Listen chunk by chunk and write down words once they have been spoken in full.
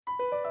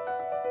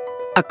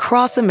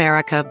Across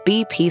America,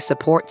 BP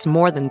supports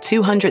more than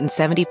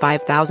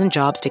 275,000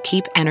 jobs to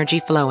keep energy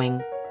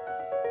flowing.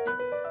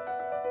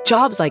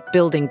 Jobs like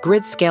building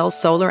grid-scale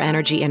solar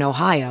energy in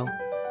Ohio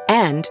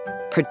and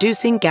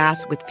producing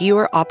gas with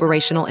fewer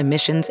operational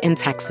emissions in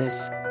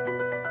Texas.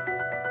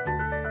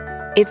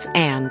 It's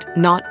and,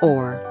 not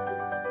or.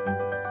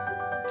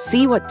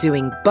 See what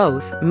doing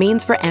both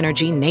means for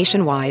energy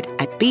nationwide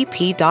at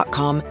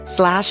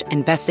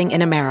bp.com/investing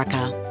in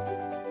America.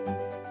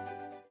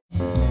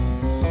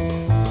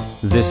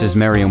 This is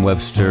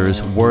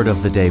Merriam-Webster's Word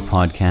of the Day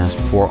podcast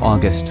for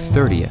August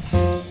 30th.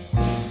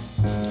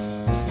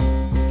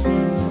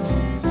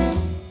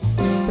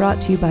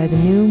 Brought to you by the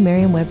new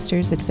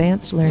Merriam-Webster's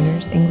Advanced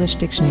Learners English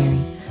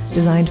Dictionary,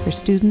 designed for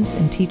students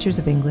and teachers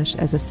of English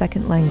as a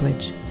second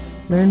language.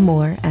 Learn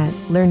more at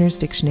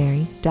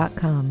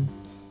learnersdictionary.com.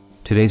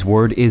 Today's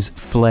word is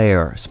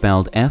flair,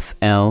 spelled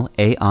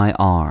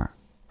F-L-A-I-R.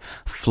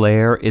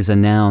 Flair is a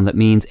noun that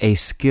means a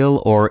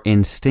skill or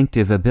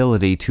instinctive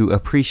ability to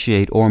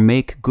appreciate or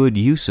make good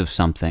use of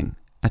something,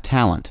 a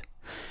talent.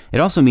 It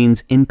also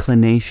means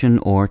inclination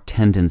or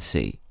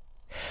tendency.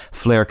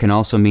 Flair can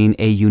also mean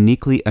a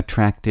uniquely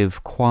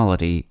attractive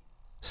quality,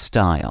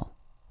 style.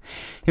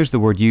 Here's the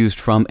word used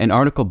from an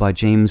article by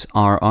James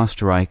R.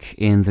 Oestreich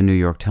in the New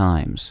York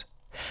Times.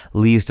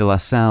 Lise de la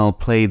Salle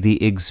played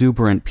the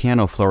exuberant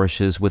piano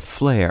flourishes with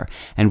flair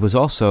and was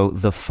also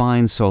the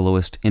fine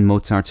soloist in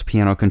Mozart's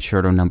Piano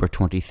Concerto No.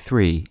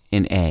 23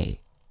 in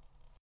A.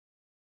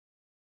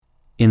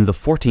 In the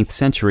 14th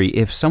century,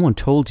 if someone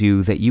told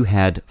you that you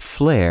had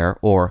flair,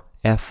 or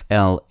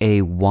F-L-A-Y-R-E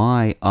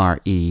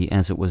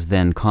as it was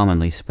then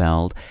commonly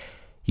spelled,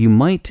 you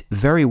might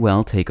very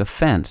well take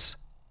offense.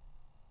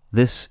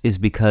 This is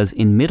because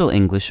in Middle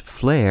English,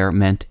 flair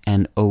meant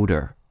an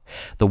odor.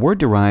 The word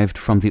derived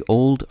from the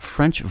old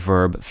French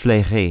verb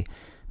flayre,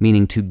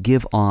 meaning to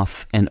give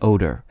off an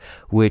odor,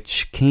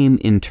 which came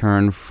in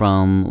turn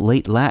from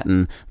late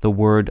Latin, the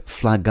word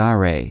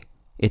flagrare,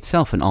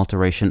 itself an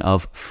alteration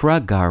of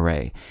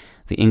fragrare.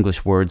 The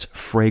English words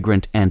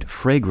fragrant and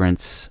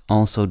fragrance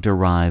also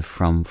derive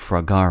from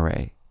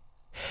fragrare.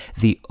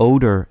 The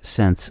odor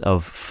sense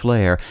of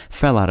flair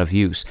fell out of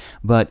use,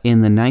 but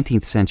in the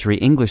 19th century,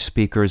 English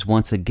speakers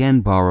once again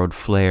borrowed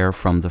flair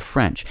from the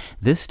French,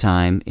 this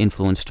time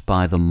influenced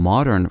by the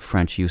modern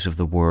French use of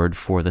the word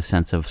for the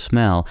sense of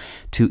smell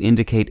to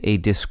indicate a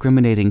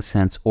discriminating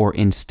sense or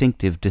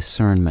instinctive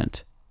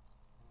discernment.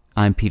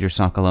 I'm Peter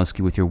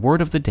Sokolowski with your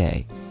Word of the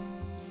Day.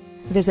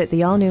 Visit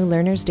the all-new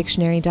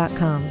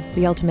learnersdictionary.com,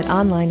 the ultimate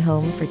online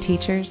home for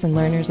teachers and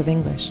learners of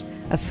English.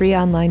 A free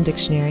online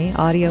dictionary,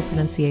 audio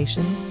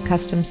pronunciations,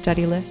 custom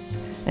study lists,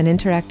 and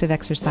interactive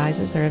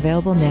exercises are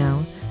available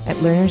now at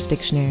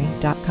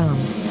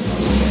learnersdictionary.com.